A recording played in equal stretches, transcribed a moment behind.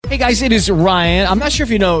Hey guys, it is Ryan. I'm not sure if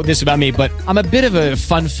you know this about me, but I'm a bit of a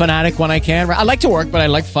fun fanatic when I can. I like to work, but I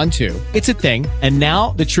like fun too. It's a thing. And now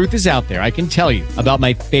the truth is out there. I can tell you about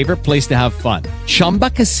my favorite place to have fun. Chumba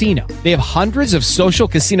Casino. They have hundreds of social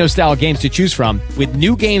casino style games to choose from with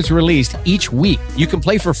new games released each week. You can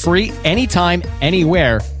play for free anytime,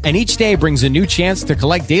 anywhere. And each day brings a new chance to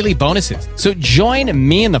collect daily bonuses. So join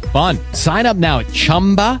me in the fun. Sign up now at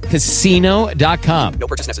ChumbaCasino.com. No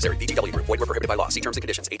purchase necessary. VGW Group. Void where prohibited by law. See terms and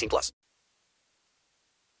conditions. 18+.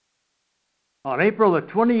 On April the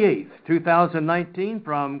 28th, 2019,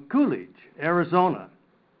 from Coolidge, Arizona,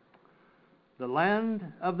 the land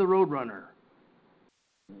of the Roadrunner.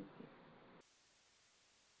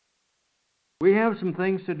 We have some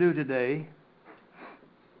things to do today.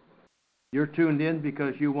 You're tuned in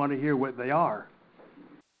because you want to hear what they are.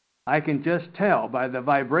 I can just tell by the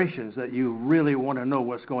vibrations that you really want to know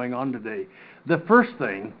what's going on today. The first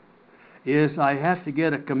thing is I have to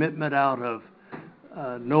get a commitment out of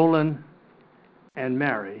Nolan and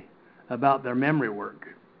Mary about their memory work.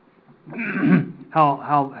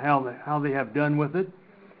 how they have done with it,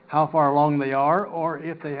 how far along they are, or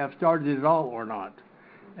if they have started it all or not.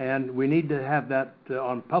 And we need to have that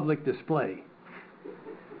on public display.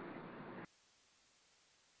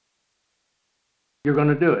 You're going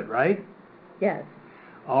to do it, right? Yes.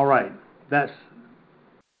 All right. I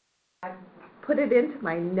put it into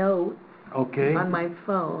my notes Okay. on my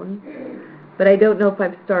phone, but I don't know if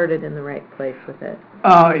I've started in the right place with it.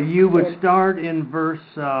 You would start in verse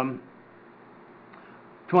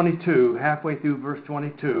 22, halfway through verse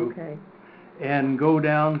 22, Okay. and go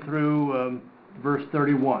down through verse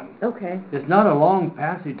 31. Okay. It's not a long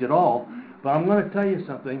passage at all, but I'm going to tell you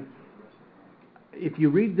something. If you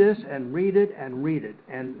read this and read it and read it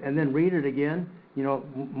and then read it again,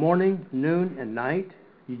 morning, noon, and night,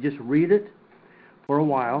 you just read it for a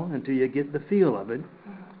while until you get the feel of it.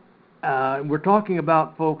 We're talking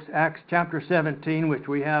about, folks, Acts chapter 17, which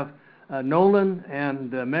we have Nolan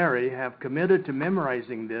and Mary have committed to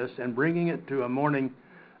memorizing this and bringing it to a morning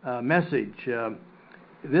message.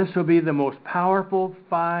 This will be the most powerful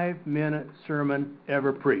 5-minute sermon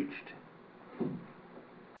ever preached.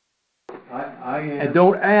 And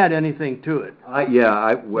don't add anything to it.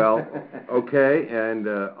 Okay, and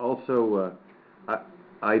also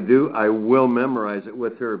I will memorize it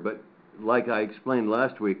with her, but like I explained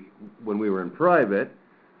last week when we were in private,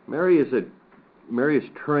 Mary is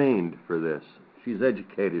trained for this. She's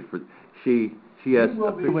educated for she has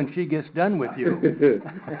will be when she gets done with you.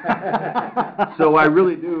 So I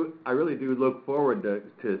really do look forward to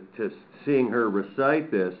seeing her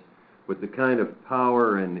recite this with the kind of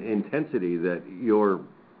power and intensity that you're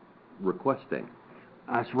requesting.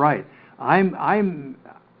 That's right. I'm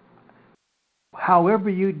however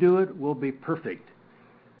you do it will be perfect.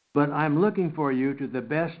 But I'm looking for you to the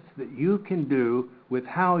best that you can do with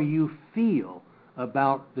how you feel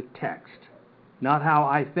about the text, not how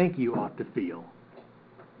I think you ought to feel.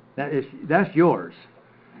 That's yours.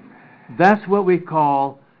 That's what we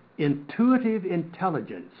call intuitive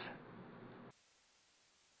intelligence.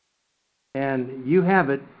 And you have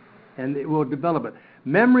it, and it will develop it.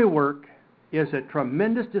 Memory work is a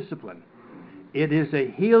tremendous discipline. It is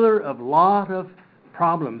a healer of a lot of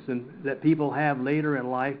problems that people have later in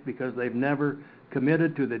life because they've never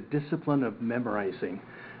committed to the discipline of memorizing.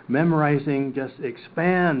 Memorizing just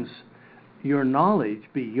expands your knowledge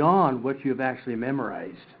beyond what you've actually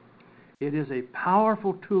memorized. It is a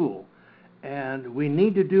powerful tool, and we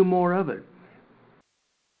need to do more of it.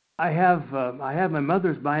 I have my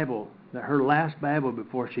mother's Bible, her last Bible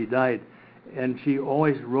before she died, and she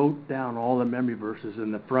always wrote down all the memory verses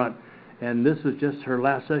in the front. And this was just her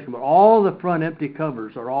last section, but all the front empty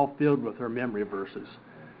covers are all filled with her memory verses.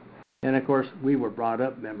 And of course, we were brought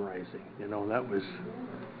up memorizing. That was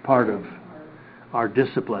part of our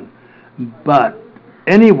discipline. But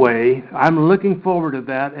anyway, I'm looking forward to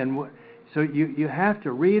that. And so you have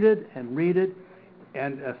to read it,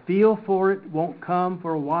 and a feel for it won't come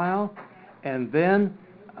for a while, and then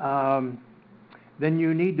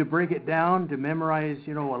you need to break it down to memorize,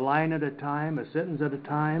 a line at a time, a sentence at a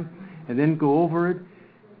time, and then go over it.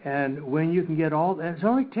 And when you can get it's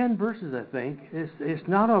only 10 verses, I think. It's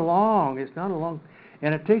not a long,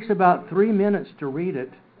 and it takes about 3 minutes to read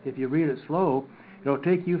it. If you read it slow, it'll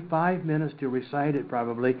take you 5 minutes to recite it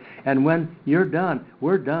probably. And when you're done,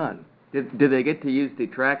 we're done. Do they get to use the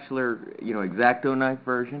Traxler, X-Acto knife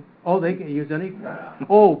version? Oh, they can use any.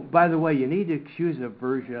 Oh, by the way, you need to choose a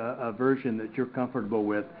version that you're comfortable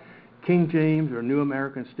with. King James or New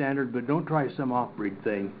American Standard, but don't try some off-breed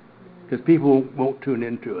thing, because people won't tune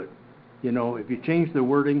into it. If you change the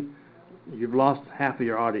wording, you've lost half of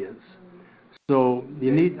your audience. So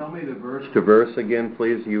you need. Tell me the verse to verse again,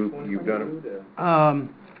 please. You've done it.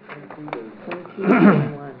 22 to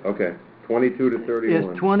 21. Okay, 22 to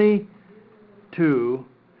 31. It's 22,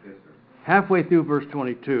 halfway through verse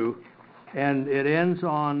 22, and it ends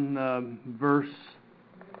on verse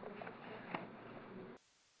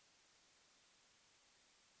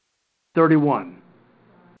 31.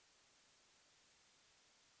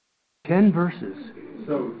 10 verses.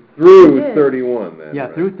 So through It is. 31 then. Yeah,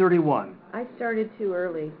 right? through 31. I started too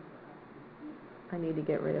early. I need to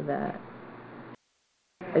get rid of that.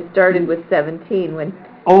 I started with 17 when...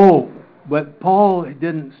 Oh, but Paul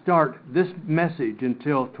didn't start this message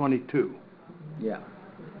until 22. Yeah.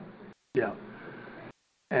 Yeah.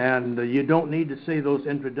 And you don't need to say those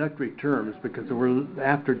introductory terms because we're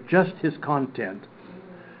after just his content.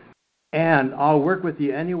 And I'll work with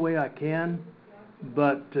you any way I can,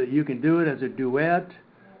 but you can do it as a duet,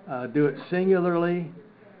 do it singularly,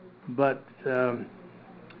 but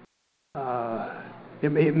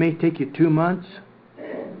it may take you 2 months,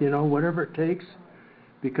 whatever it takes,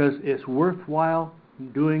 because it's worthwhile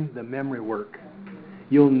doing the memory work.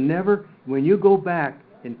 You'll never, when you go back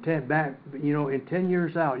in 10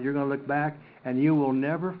 years out, you're going to look back and you will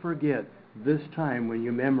never forget this time when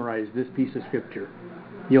you memorized this piece of scripture.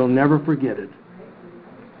 You'll never forget it.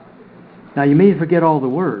 Now you may forget all the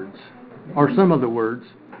words, or some of the words.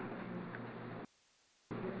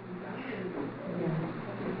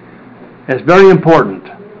 It's very important.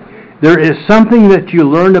 There is something that you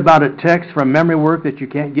learn about a text from memory work that you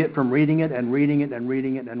can't get from reading it and reading it and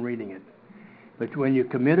reading it and reading it. But when you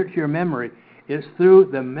commit it to your memory, it's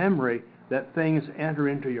through the memory that things enter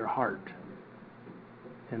into your heart.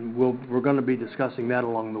 And we're going to be discussing that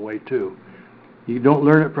along the way too. You don't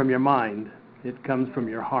learn it from your mind. It comes from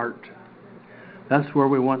your heart. That's where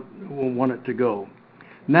we'll want it to go.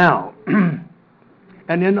 Now,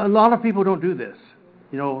 and then a lot of people don't do this.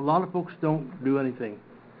 A lot of folks don't do anything.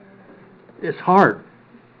 It's hard.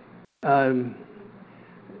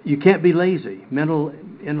 You can't be lazy,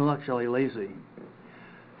 intellectually lazy.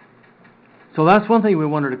 So that's one thing we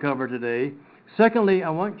wanted to cover today. Secondly, I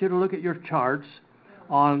want you to look at your charts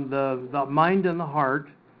on the mind and the heart,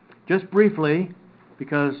 just briefly,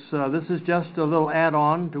 because this is just a little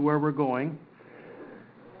add-on to where we're going.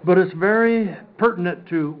 But it's very pertinent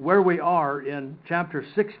to where we are in chapter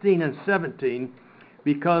 16 and 17,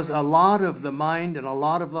 because a lot of the mind and a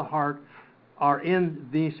lot of the heart are in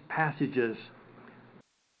these passages.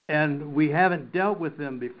 And we haven't dealt with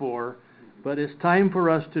them before, but it's time for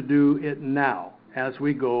us to do it now as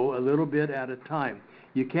we go a little bit at a time.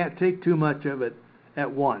 You can't take too much of it at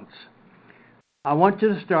once. I want you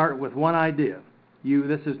to start with one idea.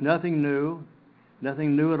 This is nothing new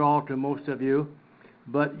at all to most of you,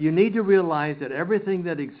 but you need to realize that everything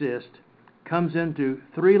that exists comes into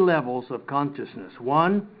 3 levels of consciousness.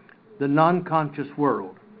 1, the non-conscious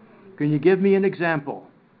world. Can you give me an example?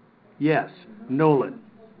 Yes, Nolan.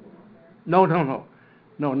 No,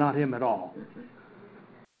 not him at all.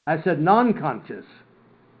 I said non-conscious.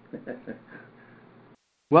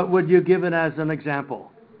 What would you give it as an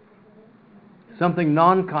example? Something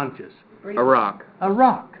non-conscious. A rock. A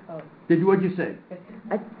rock. Oh. What'd you say?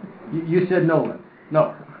 You said Nolan.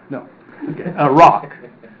 No. Okay, a rock.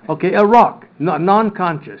 Okay, a rock,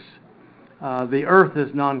 non-conscious. The earth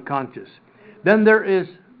is non-conscious. Then there is,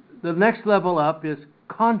 the next level up is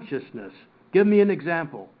consciousness. Give me an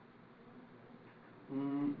example.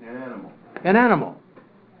 An animal. An animal.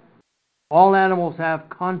 All animals have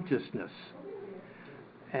consciousness.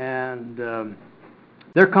 And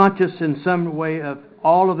they're conscious in some way of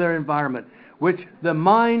all of their environment, which the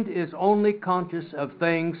mind is only conscious of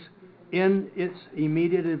things in its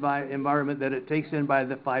immediate environment that it takes in by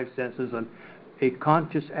the 5 senses, and a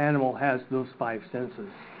conscious animal has those 5 senses.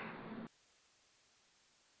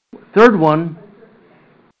 Third one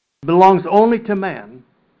belongs only to man,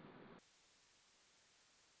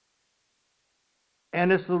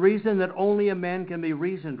 and it's the reason that only a man can be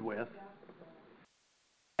reasoned with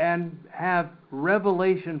and have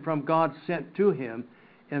revelation from God sent to him,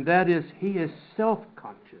 and that is, he is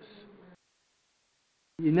self-conscious.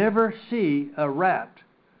 You never see a rat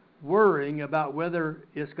worrying about whether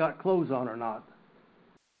it's got clothes on or not.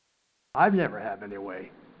 I've never have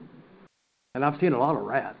anyway. And I've seen a lot of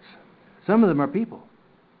rats. Some of them are people.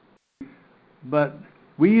 But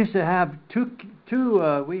we used to have two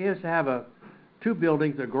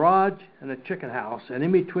buildings, a garage and a chicken house, and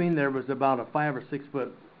in between there was about a 5 or 6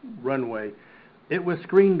 foot runway. It was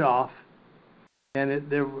screened off, and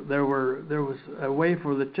there was a way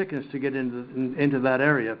for the chickens to get into that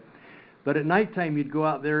area. But at nighttime, you'd go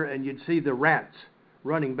out there and you'd see the rats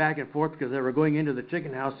running back and forth because they were going into the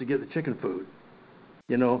chicken house to get the chicken food.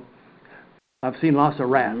 You know, I've seen lots of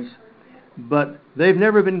rats, but they've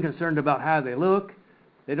never been concerned about how they look.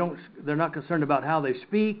 They're not concerned about how they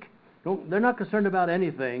speak. They're not concerned about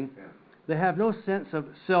anything. Yeah. They have no sense of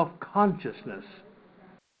self-consciousness.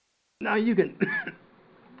 Now you can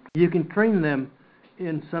you can train them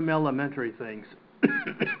in some elementary things,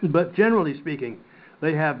 but generally speaking,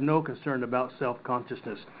 they have no concern about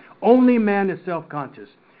self-consciousness. Only man is self-conscious.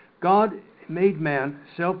 God made man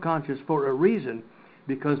self-conscious for a reason,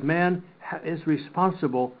 because man is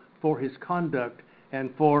responsible for his conduct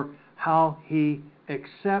and for how he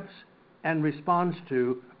accepts and responds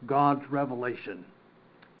to God's revelation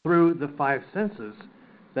through the five senses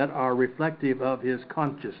that are reflective of his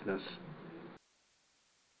consciousness.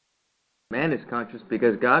 Man is conscious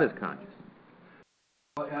because God is conscious.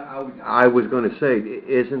 I was going to say,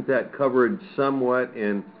 isn't that covered somewhat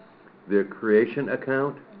in the creation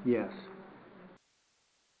account? Yes.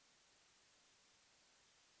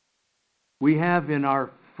 We have in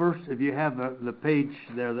our first, if you have the page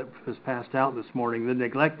there that was passed out this morning, the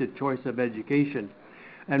neglected choice of education.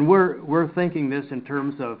 And we're thinking this in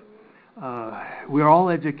terms of we're all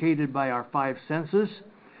educated by our five senses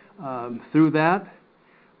through that,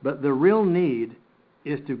 but the real need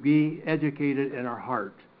is to be educated in our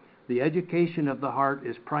heart. The education of the heart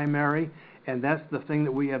is primary, and that's the thing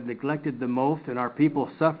that we have neglected the most, and our people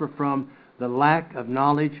suffer from the lack of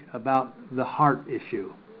knowledge about the heart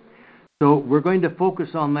issue. So we're going to focus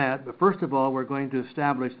on that, but first of all, we're going to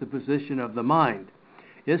establish the position of the mind.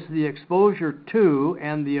 It's the exposure to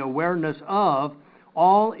and the awareness of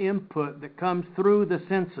all input that comes through the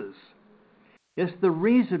senses. It's the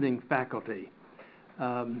reasoning faculty.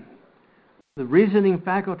 The reasoning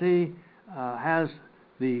faculty has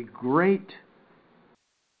the great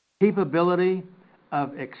capability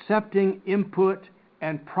of accepting input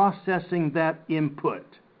and processing that input.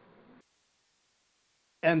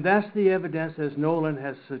 And that's the evidence, as Nolan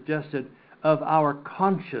has suggested, of our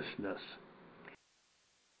consciousness.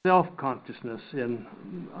 Self-consciousness, in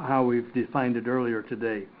how we've defined it earlier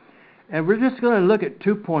today. And we're just going to look at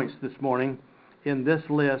 2 points this morning in this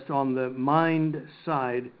list on the mind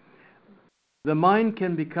side. The mind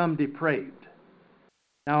can become depraved.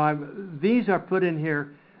 Now, these are put in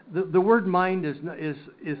here. The word mind is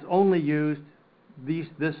only used these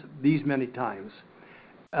many times.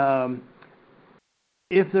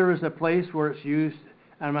 If there is a place where it's used,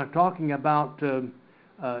 and I'm talking about nous,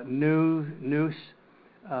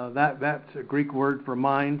 that's a Greek word for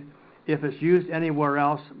mind. If it's used anywhere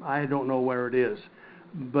else, I don't know where it is.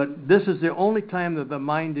 But this is the only time that the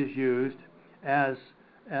mind is used as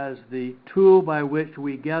the tool by which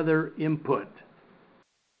we gather input.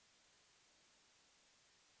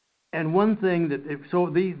 And one thing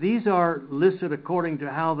these are listed according to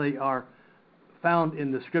how they are found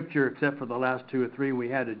in the Scripture, except for the last 2 or 3. We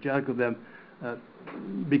had to juggle them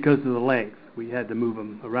because of the length. We had to move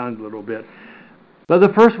them around a little bit. But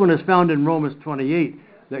the first one is found in Romans 28,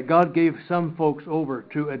 that God gave some folks over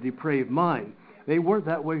to a depraved mind. They weren't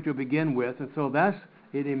that way to begin with, and so that's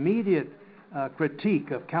an immediate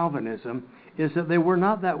critique of Calvinism, is that they were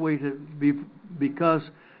not that way to be, because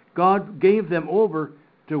God gave them over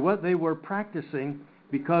to what they were practicing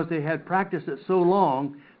because they had practiced it so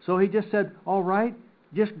long. So he just said, all right,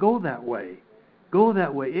 just go that way. Go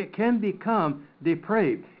that way. It can become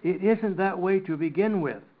depraved. It isn't that way to begin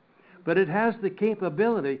with. But it has the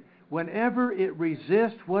capability, whenever it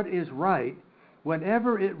resists what is right,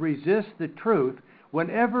 whenever it resists the truth,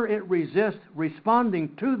 whenever it resists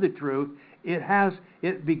responding to the truth,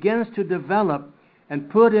 it begins to develop and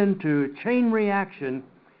put into chain reaction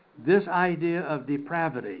this idea of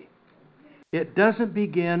depravity. It doesn't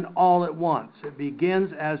begin all at once. It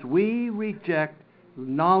begins as we reject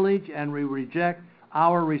knowledge and we reject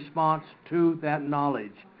our response to that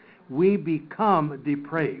knowledge. We become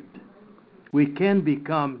depraved. We can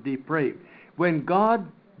become depraved. When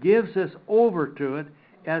God gives us over to it,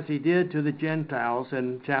 as he did to the Gentiles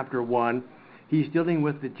in chapter 1, he's dealing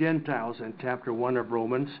with the Gentiles in chapter 1 of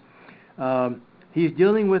Romans. He's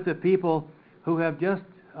dealing with the people who have just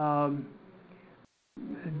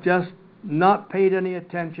not paid any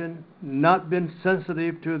attention, not been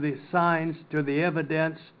sensitive to the signs, to the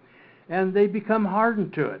evidence, and they become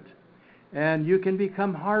hardened to it. And you can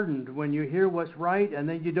become hardened when you hear what's right and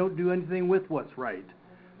then you don't do anything with what's right.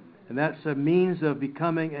 And that's a means of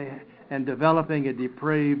becoming and developing a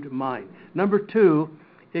depraved mind. Number 2,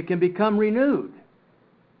 it can become renewed.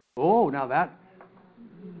 Oh, now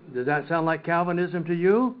does that sound like Calvinism to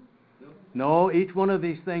you? No, each one of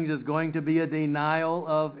these things is going to be a denial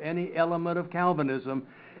of any element of Calvinism.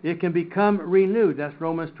 It can become renewed. That's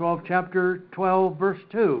Romans 12, chapter 12, verse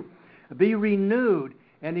 2. be renewed,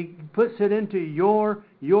 and he puts it into your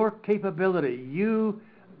capability. You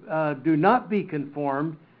do not be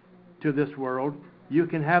conformed to this world. You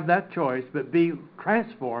can have that choice, but be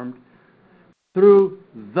transformed through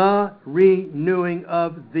the renewing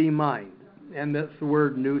of the mind. And that's the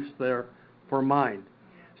word nous there for mind.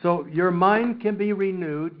 So your mind can be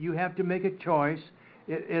renewed. You have to make a choice.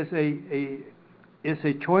 It's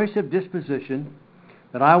a choice of disposition,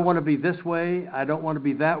 that I want to be this way, I don't want to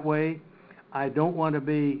be that way, I don't want to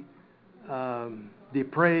be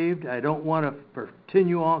depraved, I don't want to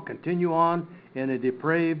continue on in a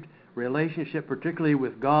depraved relationship, particularly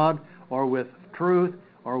with God or with truth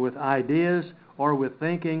or with ideas or with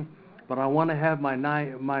thinking, but I want to have my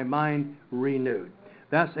mind renewed.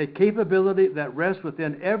 That's a capability that rests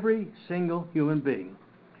within every single human being.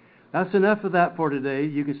 That's enough of that for today.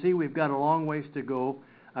 You can see we've got a long ways to go.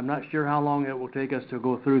 I'm not sure how long it will take us to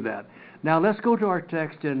go through that. Now let's go to our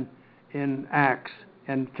text in Acts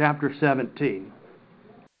and chapter 17.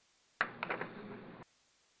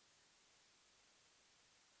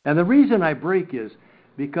 And the reason I break is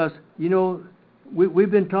because,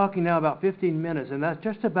 we've been talking now about 15 minutes, and that's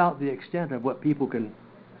just about the extent of what people can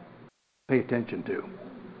pay attention to.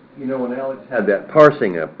 When Alex had that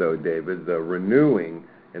parsing up, though, David, the renewing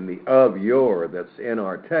and the of your that's in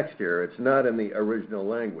our text here, it's not in the original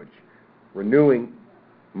language. Renewing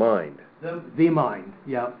mind. The mind,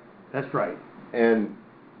 yeah, that's right. And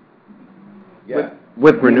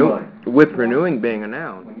with renewing being a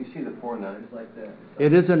noun. When you see the 4 nouns like that,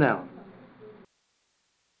 it is a noun.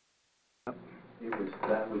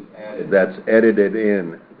 That was added. That's edited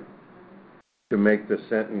in to make the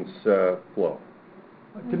sentence flow.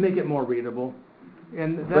 To make it more readable.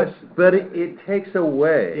 And but it takes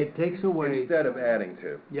away. It takes away instead of adding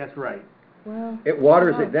to. Yes, right. Well, it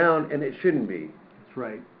waters it down, and it shouldn't be. That's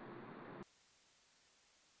right.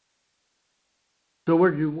 So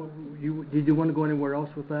where did you want to go anywhere else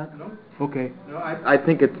with that? No. Okay. No, I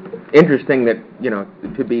think it's interesting that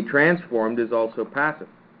to be transformed is also passive.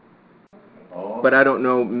 Oh. But I don't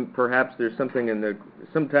know. Perhaps there's something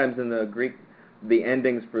sometimes in the Greek. The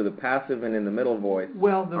endings for the passive and in the middle voice.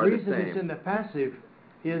 Well, the are reason the same. it's in the passive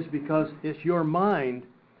is because it's your mind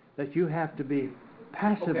that you have to be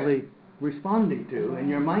passively responding to, and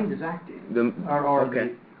your mind is active. The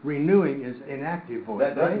renewing is an active voice.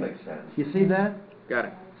 That does right? make sense. You see that? Got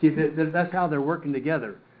it. See, that's how they're working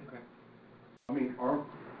together. Okay. I mean,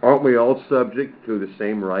 aren't we all subject to the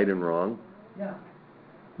same right and wrong? Yeah.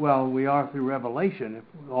 Well, we are through revelation.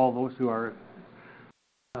 All those who are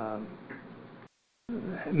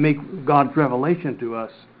make God's revelation to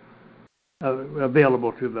us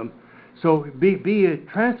available to them. So be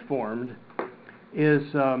transformed is,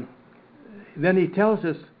 then he tells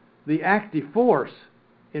us the active force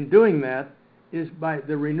in doing that is by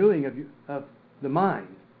the renewing of the mind.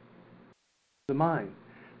 The mind.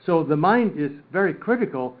 So the mind is very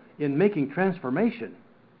critical in making transformation.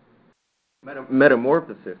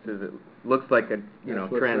 Metamorphosis it looks like a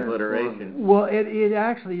transliteration. Well, it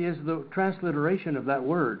actually is the transliteration of that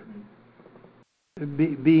word.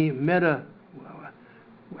 Be meta.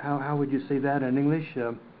 How would you say that in English?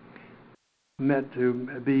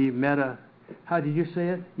 Be meta. How did you say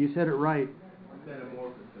it? You said it right.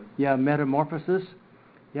 Metamorphosis. Yeah, metamorphosis.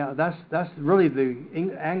 Yeah, that's really the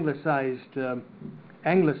anglicized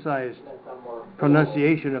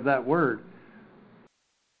pronunciation of that word.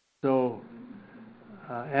 So,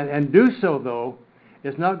 and do so though,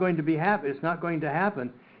 it's not going to be It's not going to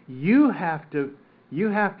happen. You have to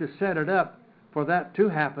set it up for that to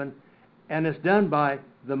happen, and it's done by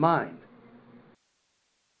the mind.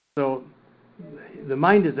 So, the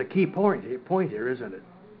mind is a key point here, isn't it?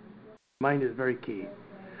 Mind is very key.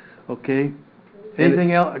 Okay.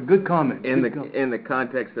 Anything else? A good comment. In the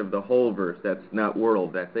context of the whole verse, that's not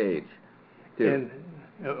world, that's age. Too.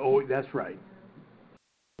 That's right.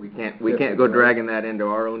 We can't go dragging that into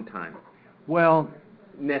our own time. Well,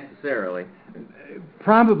 necessarily.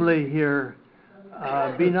 Probably here,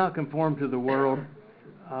 be not conformed to the world.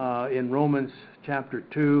 In Romans chapter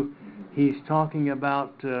 2, he's talking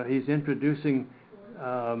about, he's introducing,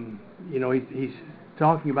 he's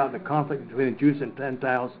talking about the conflict between Jews and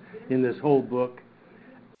Gentiles in this whole book.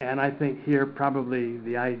 And I think here probably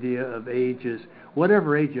the idea of age is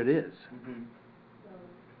whatever age it is.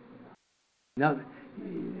 Now,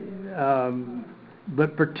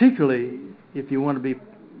 but particularly if you want to be,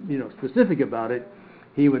 specific about it,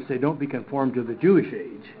 he would say, "Don't be conformed to the Jewish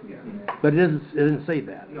age." Yeah. But it doesn't say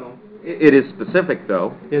that. No, it is specific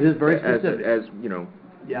though. It is very specific, as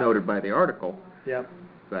noted by the article. Yeah.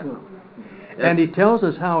 But and he tells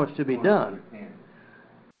us how it's to be done.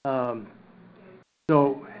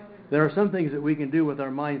 So There are some things that we can do with our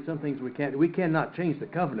mind, some things we can't. We cannot change the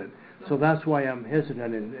covenant. So that's why I'm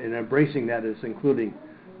hesitant in embracing that as including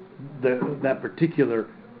that particular,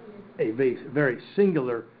 a very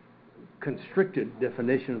singular, constricted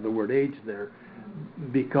definition of the word age there,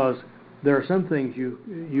 because there are some things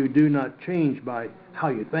you do not change by how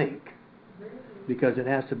you think, because it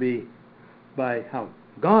has to be by how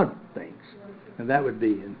God thinks, and that would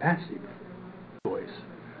be in passive voice.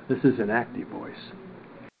 This is an active voice.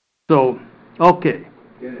 So, okay.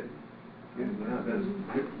 Get it.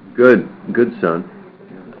 Good, son.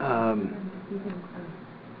 I'm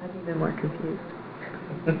even more confused.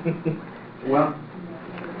 Well,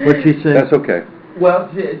 What'd she say? That's okay.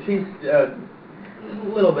 well, she's a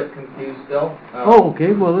little bit confused still. Oh,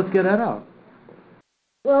 okay. Well, let's get that out.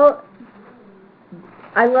 Well,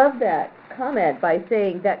 I love that comment by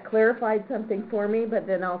saying that clarified something for me, but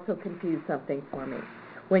then also confused something for me.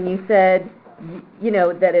 When you said,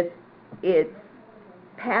 that it's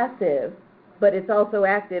passive, but it's also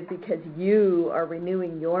active because you are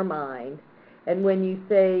renewing your mind. And when you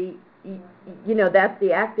say, that's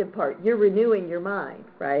the active part, you're renewing your mind,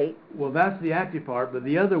 right? Well, that's the active part, but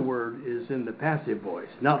the other word is in the passive voice.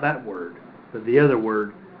 Not that word, but the other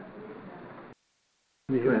word.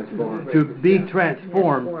 Transform. To be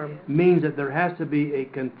transformed means that there has to be a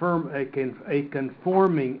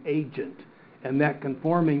conforming agent, and that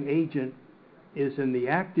conforming agent is in the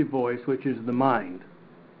active voice, which is the mind.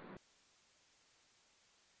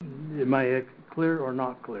 Am I clear or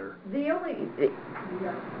not clear?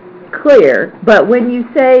 Clear, but when you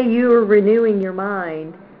say you are renewing your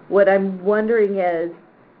mind, what I'm wondering is,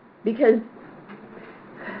 because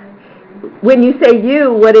when you say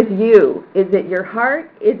you, what is you? Is it your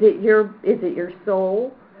heart? Is it your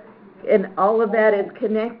soul? And all of that is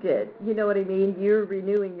connected. You know what I mean? You're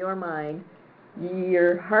renewing your mind.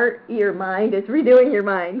 Your heart, your mind is renewing your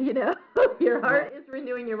mind, Your heart is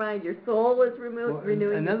renewing your mind. Your soul is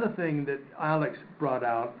renewing. Another thing that Alex brought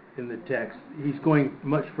out in the text, he's going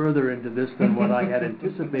much further into this than what I had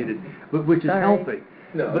anticipated, but which is healthy.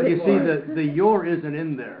 No, but you see, the your isn't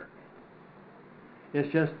in there. It's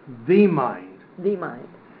just the mind. The mind.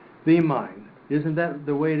 The mind. Isn't that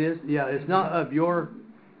the way it is? Yeah, it's not of your,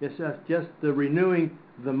 it's just the renewing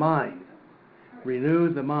the mind.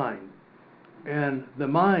 Renew the mind. And the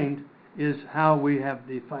mind is how we have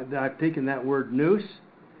defined. I've taken that word nous.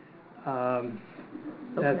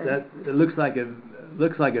 That it looks like a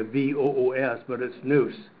VOOS, but it's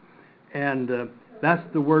nous, and that's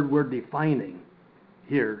the word we're defining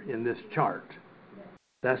here in this chart.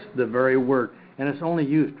 That's the very word, and it's only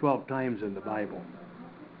used 12 times in the Bible.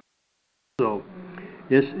 So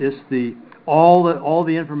it's the all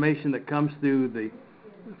the information that comes through the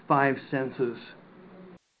five senses.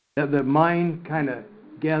 The mind kind of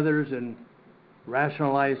gathers and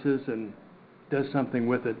rationalizes and does something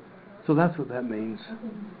with it. So that's what that means.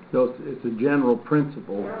 So it's a general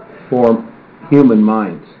principle for human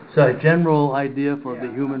minds. So a general idea for the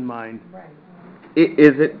human mind.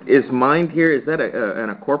 Is mind here? Is that in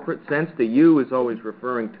a corporate sense? The you is always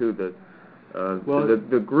referring to the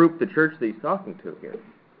group, the church that he's talking to here.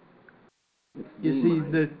 You see,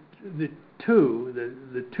 the two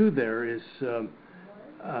there is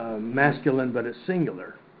masculine, but it's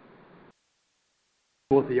singular.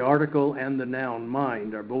 Both the article and the noun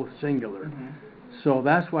mind are both singular. Mm-hmm. So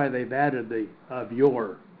that's why they've added the of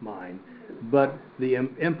your mind. But the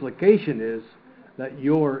implication is that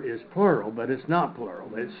your is plural, but it's not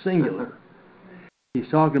plural. It's singular. He's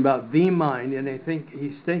talking about the mind, and I think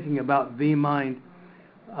he's thinking about the mind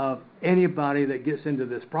of anybody that gets into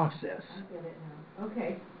this process. I get it now.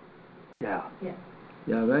 Okay. Yeah. Yeah.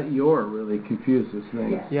 Yeah, that your really confuses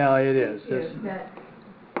things. Yeah, it is.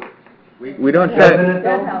 We don't shy.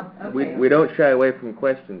 We don't shy away from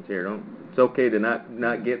questions here. It's okay to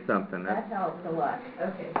not get something. That helps a lot.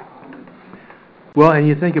 Okay. Well, and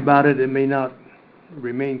you think about it, it may not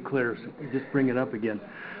remain clear. So just bring it up again.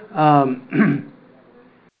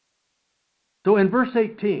 So in verse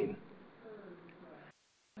 18,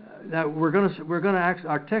 now we're gonna actually,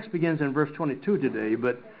 our text begins in verse 22 today,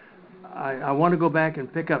 but I want to go back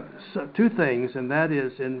and pick up two things, and that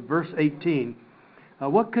is in verse 18.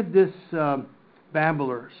 What could this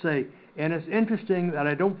babbler say? And it's interesting that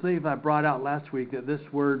I don't believe I brought out last week that this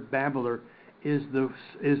word babbler is the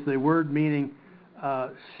word meaning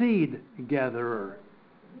seed gatherer,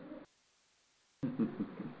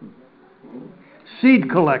 seed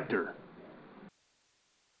collector.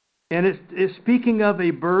 And it's speaking of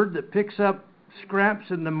a bird that picks up scraps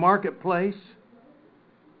in the marketplace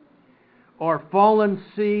or fallen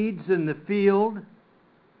seeds in the field.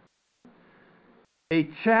 a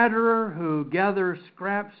chatterer who gathers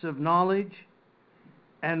scraps of knowledge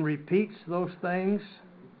and repeats those things.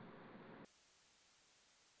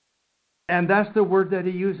 And that's the word that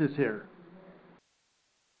he uses here.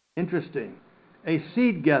 Interesting. A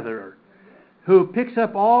seed gatherer who picks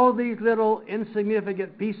up all these little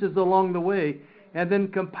insignificant pieces along the way and then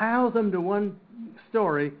compiles them to one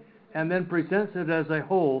story and then presents it as a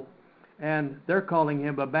whole. And they're calling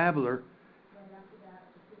him a babbler,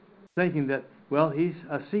 thinking that, well, he's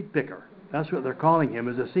a seed picker. That's what they're calling him,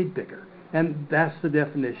 is a seed picker. And that's the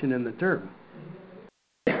definition in the term.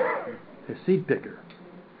 A seed picker.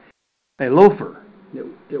 A loafer.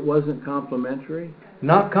 It wasn't complimentary?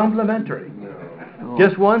 Not complimentary. No. Oh.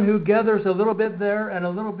 Just one who gathers a little bit there and a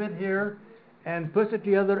little bit here and puts it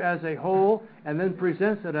together as a whole and then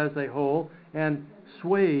presents it as a whole and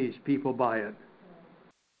sways people by it.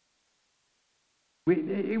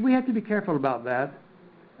 We have to be careful about that.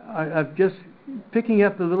 I've just picking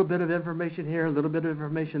up a little bit of information here, a little bit of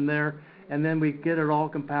information there, and then we get it all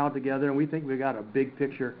compiled together and we think we've got a big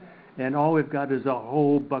picture, and all we've got is a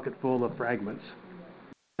whole bucket full of fragments.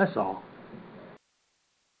 That's all.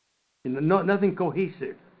 Nothing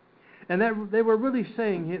cohesive. And that they were really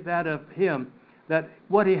saying that of him, that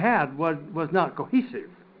what he had was not cohesive.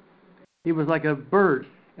 He was like a bird.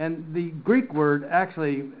 And the Greek word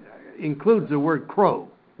actually includes the word crow,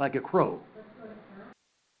 like a crow.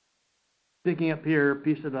 Picking up here,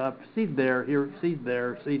 piece it up, seed there, here, seed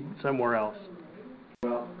there, seed somewhere else.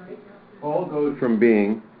 Well, Paul goes from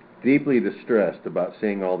being deeply distressed about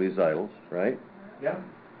seeing all these idols, right? Yeah.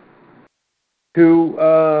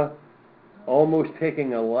 To almost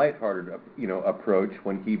taking a lighthearted, approach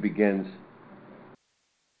when he begins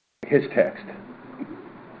his text.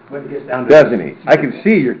 When it gets down to Doesn't he? I can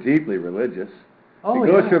see you're deeply religious. Oh, it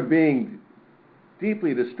goes yeah. from being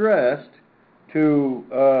deeply distressed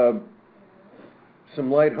to some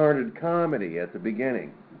lighthearted comedy at the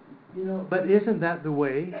beginning. But isn't that the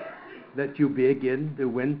way that you begin to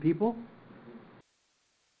win people?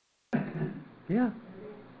 Yeah.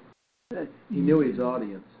 He knew his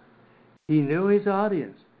audience. He knew his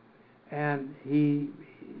audience. And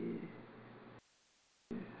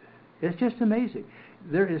it's just amazing.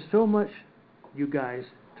 There is so much, you guys,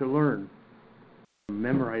 to learn from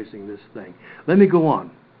memorizing this thing. Let me go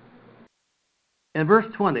on. In verse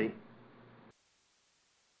 20,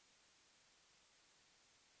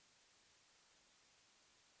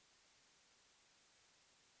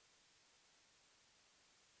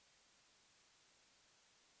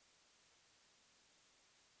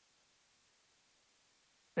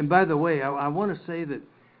 and by the way, I want to say that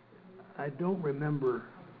I don't remember.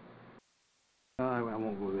 I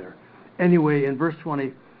won't go there. Anyway, in verse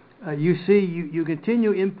 20, you see, you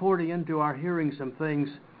continue importing into our hearing some things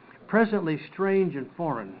presently strange and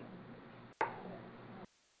foreign.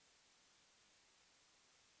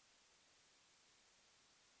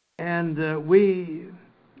 And we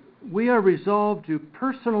are resolved to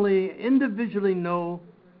personally, individually know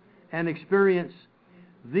and experience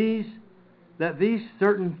these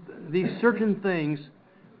certain things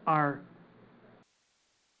are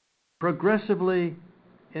progressively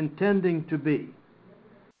intending to be.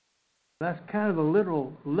 That's kind of a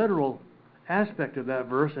literal aspect of that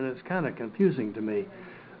verse, and it's kind of confusing to me.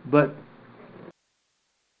 But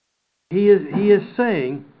he is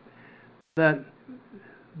saying that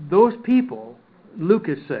those people, Luke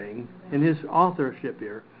is saying in his authorship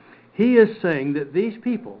here, he is saying that these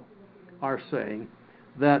people are saying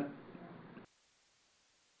that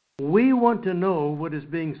we want to know what is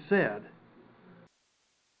being said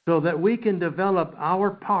so that we can develop our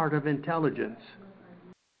part of intelligence.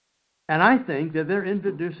 And I think that they're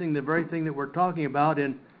introducing the very thing that we're talking about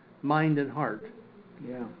in mind and heart.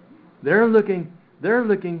 Yeah. They're looking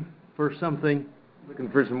for something. Looking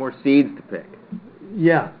for some more seeds to pick.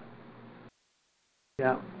 Yeah.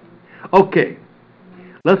 Yeah. Okay.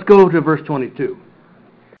 Let's go to verse 22.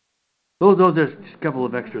 Those are just a couple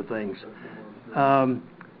of extra things.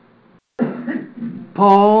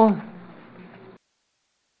 Paul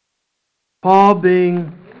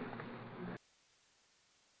being,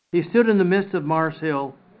 he stood in the midst of Mars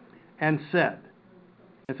Hill and said,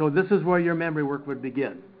 and so this is where your memory work would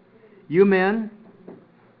begin. You men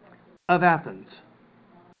of Athens.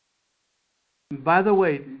 By the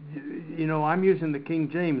way, I'm using the King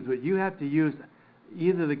James, but you have to use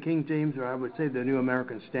either the King James or I would say the New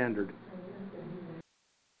American Standard.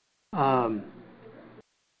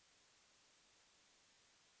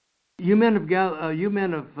 You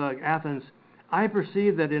men of Athens, I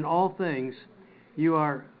perceive that in all things you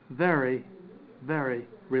are very, very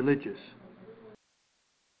religious.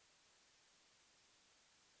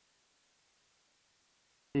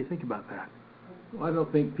 do you think about that? Well, I don't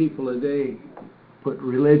think people today put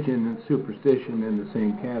religion and superstition in the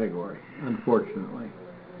same category, unfortunately.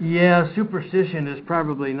 Yeah, superstition is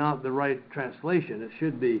probably not the right translation. It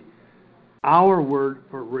should be, our word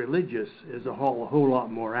for religious is a whole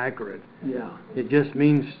lot more accurate. Yeah. It just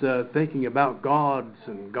means thinking about gods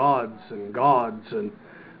and gods and gods, and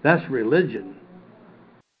that's religion.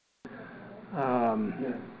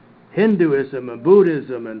 Hinduism and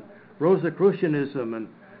Buddhism and Rosicrucianism and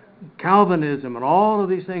Calvinism and all of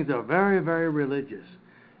these things are very, very religious.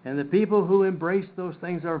 And the people who embrace those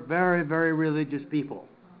things are very, very religious people.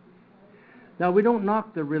 Now, we don't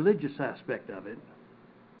knock the religious aspect of it.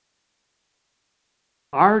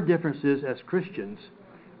 Our difference is, as Christians,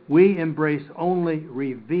 we embrace only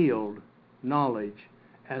revealed knowledge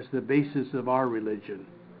as the basis of our religion.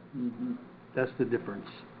 Mm-hmm. That's the difference.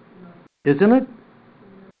 Isn't it?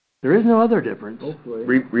 There is no other difference. Hopefully.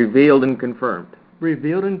 Revealed and confirmed.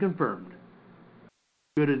 Revealed and confirmed.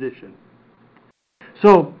 Good addition.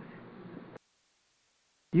 So,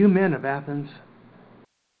 you men of Athens,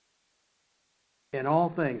 in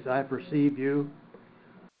all things I perceive you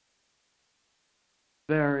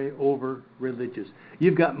very over-religious.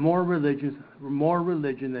 You've got more religion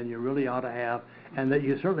than you really ought to have, and that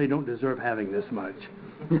you certainly don't deserve having this much.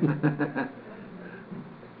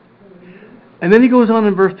 And then he goes on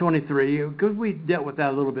in verse 23, because we dealt with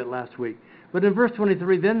that a little bit last week. But in verse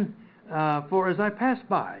 23, then, for as I passed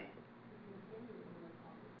by,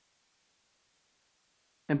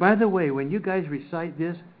 and by the way, when you guys recite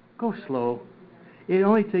this, go slow. It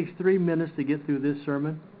only takes 3 minutes to get through this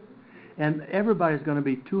sermon. And everybody's going to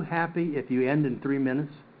be too happy if you end in 3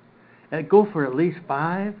 minutes. And go for at least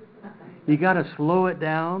 5. You got to slow it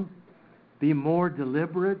down, be more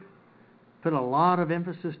deliberate, put a lot of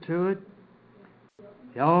emphasis to it.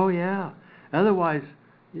 Oh yeah. Otherwise,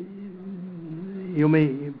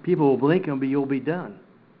 people will blink and you'll be done.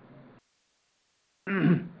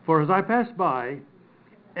 For as I passed by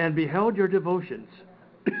and beheld your devotions,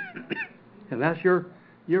 and that's your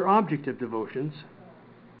object of devotions.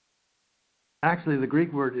 Actually, the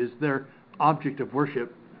Greek word is their object of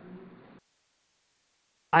worship.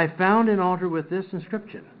 I found an altar with this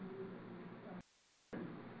inscription: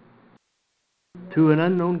 to an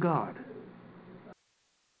unknown God.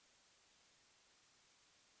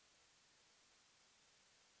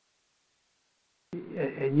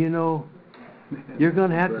 And you know, you're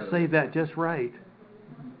going to have to say that just right.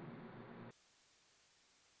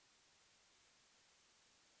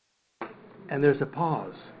 And there's a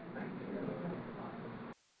pause.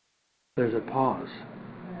 There's a pause.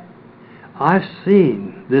 I've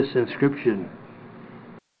seen this inscription,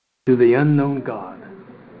 to the unknown God.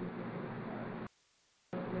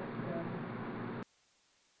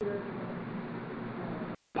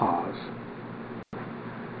 Pause.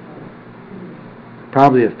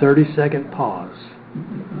 Probably a 30-second pause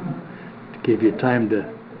to give you time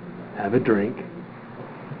to have a drink.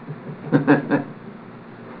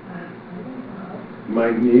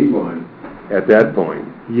 Might need one at that point.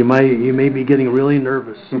 You may be getting really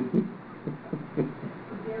nervous.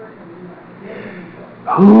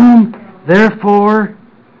 Whom, therefore,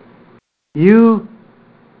 you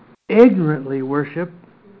ignorantly worship,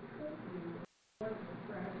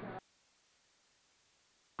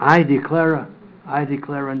 I declare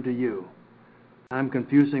unto you. I'm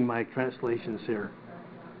confusing my translations here.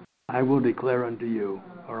 I will declare unto you,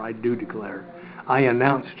 or I do declare. I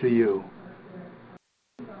announce to you.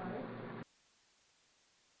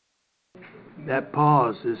 That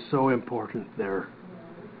pause is so important there.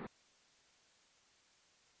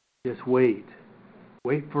 Just wait.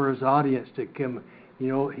 Wait for his audience to come. You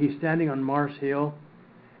know, he's standing on Mars Hill,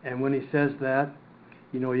 and when he says that,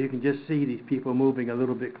 you know, you can just see these people moving a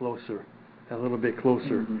little bit closer.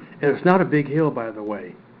 Mm-hmm. And it's not a big hill, by the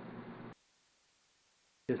way.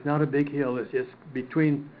 It's not a big hill. It's just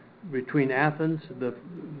between Athens, the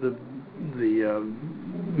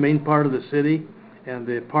main part of the city, and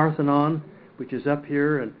the Parthenon, which is up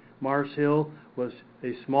here, and Mars Hill was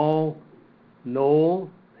a small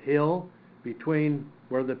knoll hill between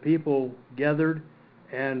where the people gathered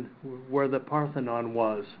and where the Parthenon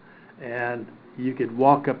was. And you could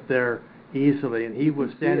walk up there easily, and he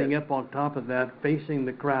was standing up on top of that facing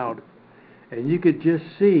the crowd, and you could just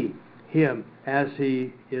see him as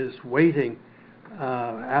he is waiting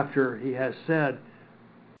after he has said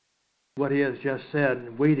what he has just said,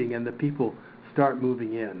 and waiting, and the people start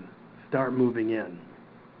moving in.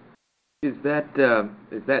 Is that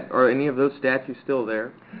are any of those statues still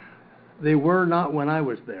there? They were not when I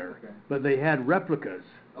was there, okay. But they had replicas.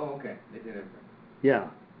 Oh, okay. They did everything. Yeah.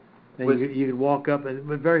 And you could walk up,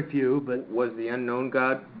 but very few. But was the unknown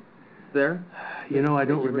God there? I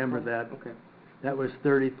don't remember that. Okay. That was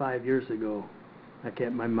 35 years ago.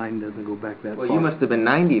 My mind doesn't go back that far. Well, you must have been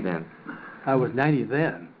 90 then. I was 90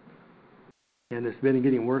 then. And it's been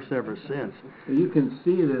getting worse ever since. You can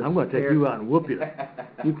see this. I'm going to take you out and whoop you.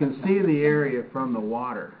 You can see the area from the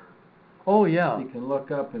water. Oh, yeah. You can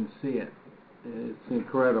look up and see it. It's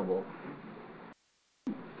incredible.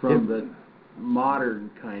 From the modern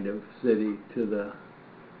kind of city to the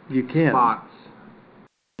spots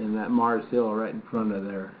in that Mars Hill right in front of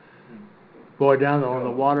there. Boy, down on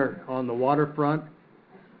the waterfront,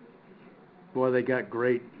 boy, they got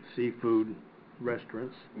great seafood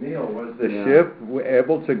restaurants. Neil, was the ship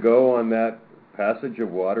able to go on that passage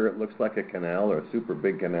of water? It looks like a canal or a super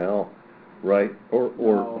big canal, right?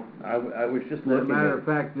 No. I was just As a looking matter of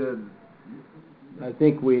fact, I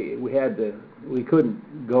think we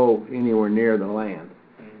couldn't go anywhere near the land.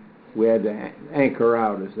 We had to anchor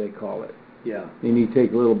out, as they call it. Yeah. And you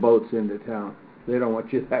take little boats into town. They don't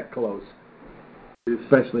want you that close,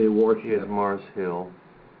 especially a warship. Is Mars Hill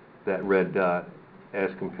that red dot as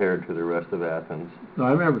compared to the rest of Athens? No,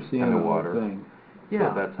 I remember seeing And the the water. whole thing. Yeah.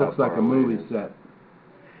 So that's how Looks like far a away movie it is. set.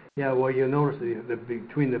 Yeah, well, you'll notice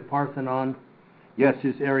between the Parthenon, Yes,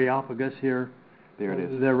 which is Areopagus here, there it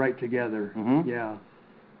is. they're right together. Mhm. Yeah.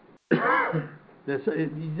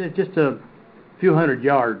 It's just a few hundred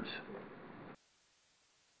yards.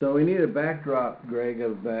 So we need a backdrop, Greg,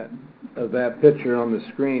 of that picture on the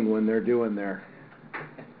screen when they're doing their.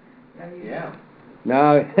 Yeah.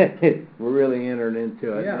 Now we're really entering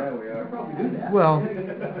into it. Yeah, we are. Probably do that. Well,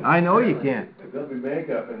 I know you can't. There'll be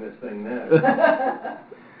makeup in this thing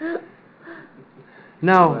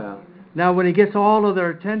now. now when he gets all of their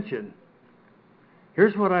attention,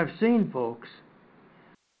 here's what I've seen, folks.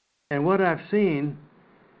 And what I've seen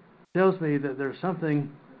tells me that there's something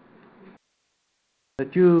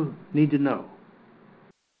that you need to know.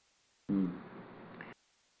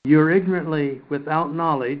 You're ignorantly, without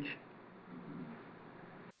knowledge,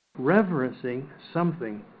 reverencing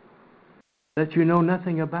something that you know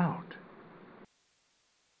nothing about.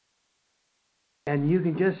 And you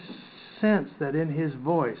can just sense that in his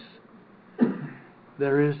voice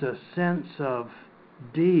there is a sense of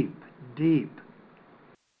deep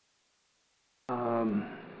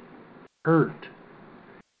hurt,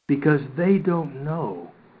 because they don't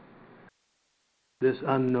know this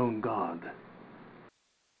unknown God.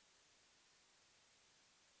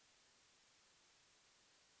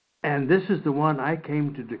 And this is the one I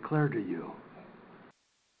came to declare to you.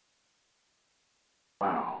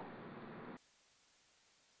 Wow.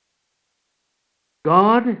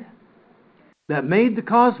 God that made the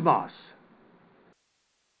cosmos.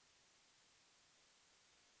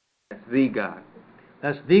 That's the God.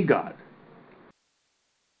 That's the God.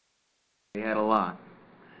 They had a lot.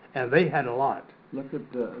 And they had a lot. Look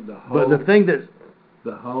at the hoe. But the thing that...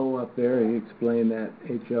 The hoe up there, you explain that,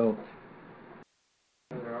 H.O.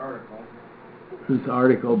 This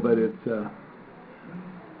article, but it's...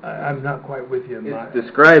 I'm not quite with you. It's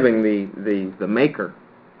describing the maker.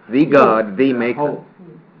 The God, the maker. hoe.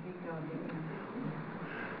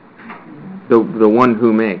 The one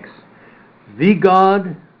who makes. The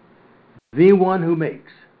God, the one who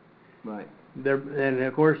makes. Right. There, and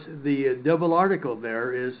of course, the double article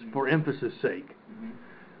there is for emphasis sake.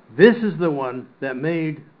 This is the one that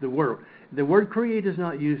made the world. The word create is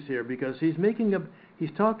not used here because he's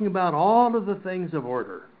talking about all of the things of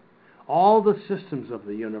order, all the systems of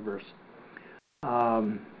the universe,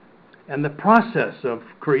 and the process of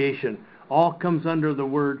creation all comes under the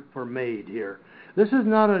word for made here. This is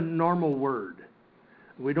not a normal word.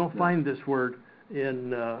 We don't find this word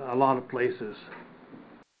in a lot of places.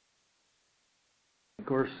 Of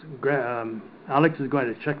course, Alex is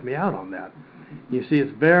going to check me out on that. You see,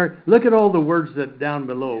 it's very. Look at all the words that down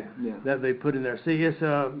below that they put in there. See, it's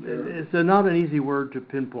not an easy word to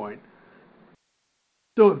pinpoint.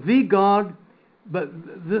 So the God, but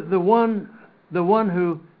the one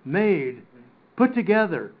who made, put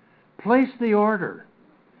together, placed the order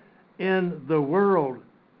in the world,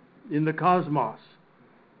 in the cosmos,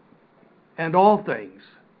 and all things.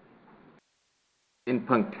 In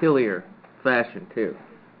punctiliar fashion, too.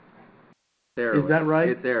 Is that right?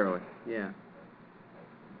 It's heroic, yeah.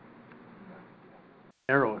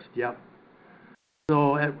 Arrowist, yep.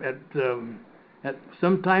 So at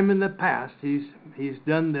some time in the past, he's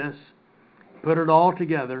done this, put it all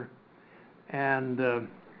together, and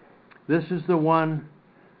this is the one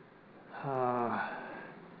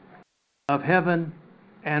of heaven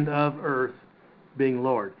and of earth being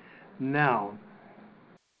Lord. Now,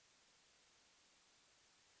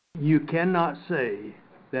 you cannot say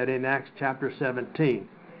that in Acts chapter 17,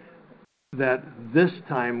 that this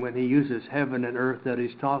time when he uses heaven and earth, that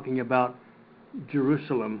he's talking about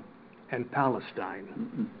Jerusalem and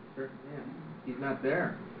Palestine. He's not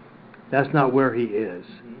there. That's not where he is.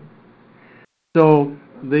 So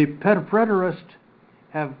the preterists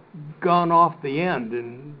have gone off the end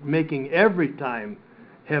in making every time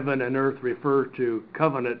heaven and earth refer to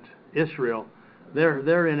covenant Israel,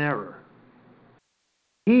 they're in error.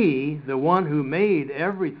 He, the one who made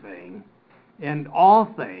everything and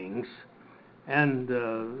all things, and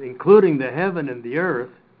including the heaven and the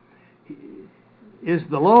earth, is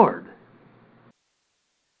the Lord.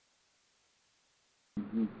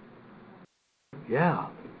 Yeah,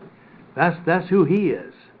 that's who he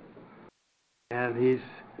is, and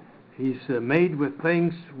he's made with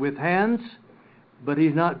things with hands, but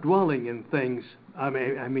he's not dwelling in things. I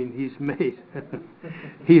mean, he's made.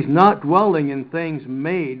 He's not dwelling in things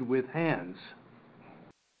made with hands.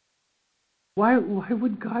 Why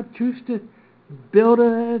would God choose to build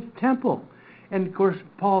a temple? And of course,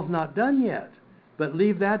 Paul's not done yet, but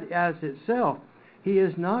leave that as itself. He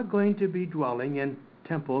is not going to be dwelling in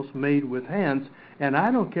temples made with hands, and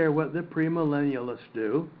I don't care what the premillennialists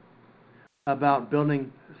do about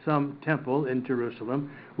building some temple in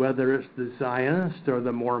Jerusalem, whether it's the Zionists or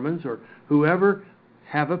the Mormons or whoever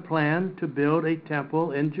have a plan to build a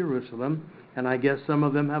temple in Jerusalem, and I guess some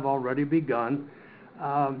of them have already begun.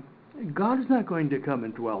 God is not going to come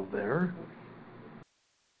and dwell there.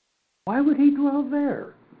 Why would he dwell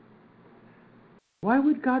there? Why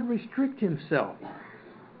would God restrict himself?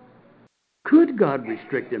 Could God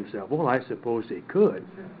restrict himself? Well, I suppose he could.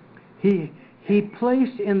 He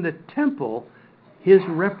placed in the temple his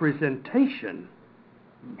representation.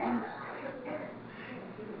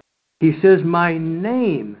 He says, my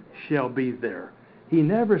name shall be there. He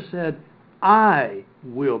never said, I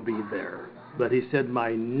will be there. But he said,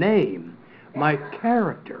 my name, my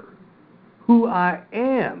character, who I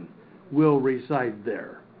am, will reside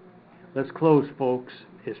there. Let's close, folks.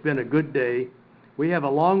 It's been a good day. We have a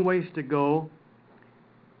long ways to go.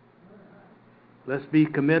 Let's be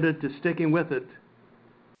committed to sticking with it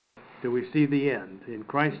till we see the end. In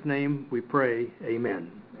Christ's name we pray,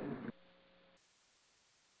 amen.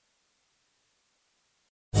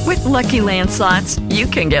 With Lucky Land Slots, you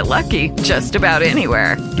can get lucky just about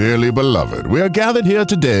anywhere. Dearly beloved, we are gathered here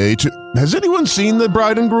today to... Has anyone seen the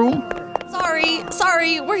bride and groom?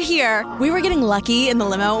 Sorry, we're here. We were getting lucky in the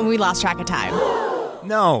limo and we lost track of time.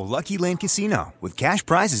 No, Lucky Land Casino, with cash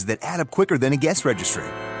prizes that add up quicker than a guest registry.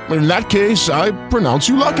 In that case, I pronounce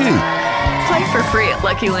you lucky. Play for free at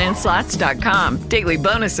LuckyLandSlots.com. Daily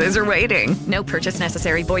bonuses are waiting. No purchase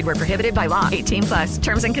necessary. Void where prohibited by law. 18+.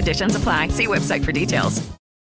 Terms and conditions apply. See website for details.